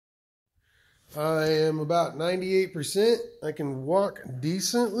I am about 98%. I can walk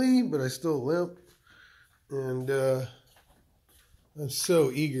decently, but I still limp. And I'm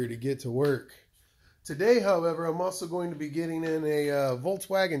so eager to get to work. Today, however, I'm also going to be getting in a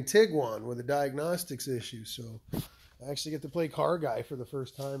Volkswagen Tiguan with a diagnostics issue. So I actually get to play car guy for the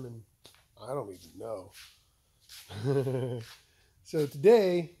first time, and I don't even know. So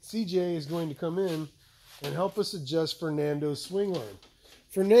today, CJ is going to come in and help us adjust Fernando's swing arm.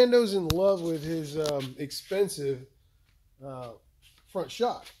 Fernando's in love with his expensive front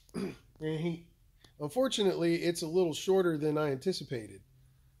shock. And unfortunately, it's a little shorter than I anticipated.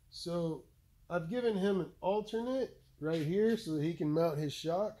 So I've given him an alternate right here so that he can mount his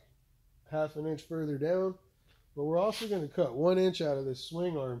shock half an inch further down. But we're also going to cut 1 inch out of this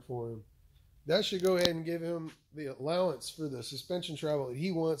swing arm for him. That should go ahead and give him the allowance for the suspension travel that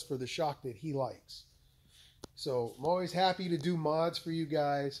he wants for the shock that he likes. So I'm always happy to do mods for you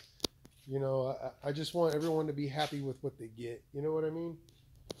guys. You know, I just want everyone to be happy with what they get. You know what I mean?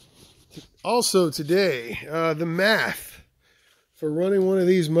 Also today, the math for running one of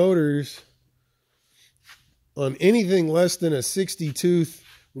these motors on anything less than a 60 tooth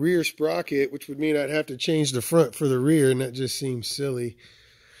rear sprocket, which would mean I'd have to change the front for the rear, and that just seems silly.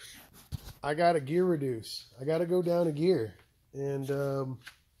 I got to gear reduce. I got to go down a gear. And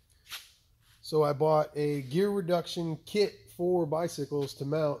so I bought a gear reduction kit for bicycles to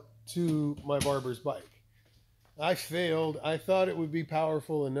mount to my barber's bike. I failed. I thought it would be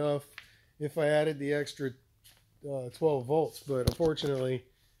powerful enough if I added the extra 12 volts, but unfortunately,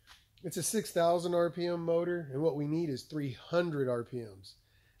 it's a 6,000 RPM motor, and what we need is 300 RPMs.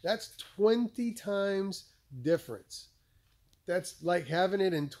 That's 20 times difference. That's like having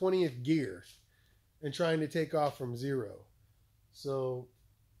it in 20th gear and trying to take off from zero. So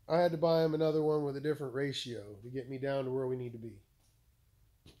I had to buy him another one with a different ratio to get me down to where we need to be.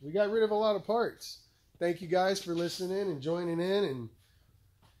 We got rid of a lot of parts. Thank you guys for listening and joining in and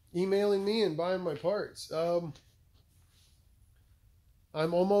emailing me and buying my parts.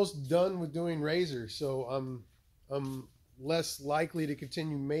 I'm almost done with doing razors, so I'm less likely to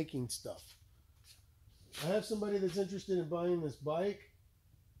continue making stuff. I have somebody that's interested in buying this bike.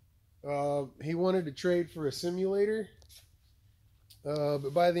 He wanted to trade for a simulator,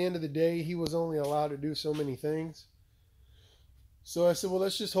 but by the end of the day, he was only allowed to do so many things. So I said, well,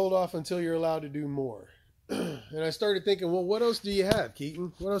 let's just hold off until you're allowed to do more. And I started thinking, well, what else do you have,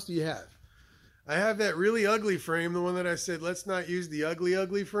 Keaton? What else do you have? I have that really ugly frame, the one that I said, let's not use the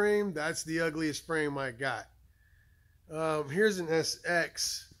ugly frame. That's the ugliest frame I got. Here's an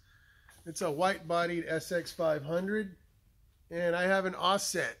SX. It's a white-bodied SX 500. And I have an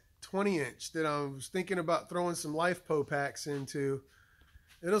offset 20-inch that I was thinking about throwing some LiFePO packs into.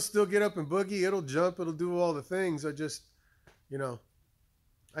 It'll still get up and boogie. It'll jump. It'll do all the things. I just, you know,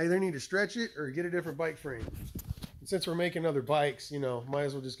 I either need to stretch it or get a different bike frame. And since we're making other bikes, you know, might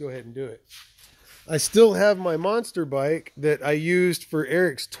as well just go ahead and do it. I still have my monster bike that I used for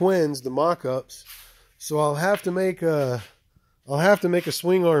Eric's twins, the mock-ups. So I'll have to make a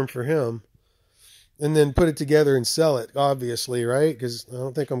swing arm for him and then put it together and sell it, obviously, right? Because I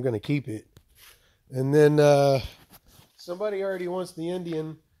don't think I'm going to keep it. And then somebody already wants the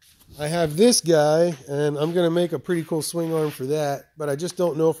Indian. I have this guy, and I'm going to make a pretty cool swing arm for that, but I just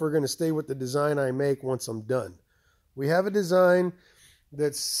don't know if we're going to stay with the design I make once I'm done. We have a design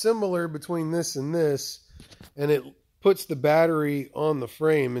that's similar between this, and it puts the battery on the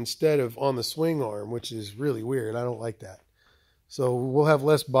frame instead of on the swing arm, which is really weird. I don't like that. So we'll have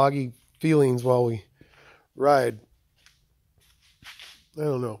less boggy feelings while we ride. I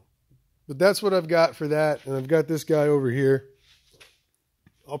don't know. But that's what I've got for that, and I've got this guy over here.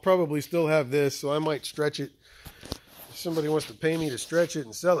 I'll probably still have this, so I might stretch it. If somebody wants to pay me to stretch it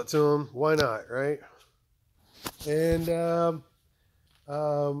and sell it to them, why not, right? And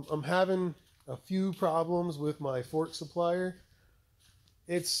I'm having a few problems with my fork supplier.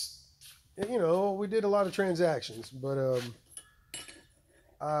 It's, you know, we did a lot of transactions, but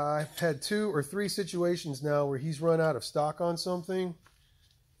I've had 2 or 3 situations now where he's run out of stock on something,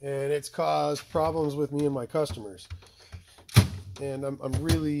 and it's caused problems with me and my customers. And I'm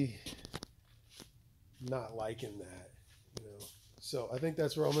really not liking that, you know. So I think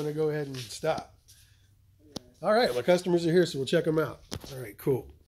that's where I'm going to go ahead and stop. All right, my customers are here, so we'll check them out. All right, cool.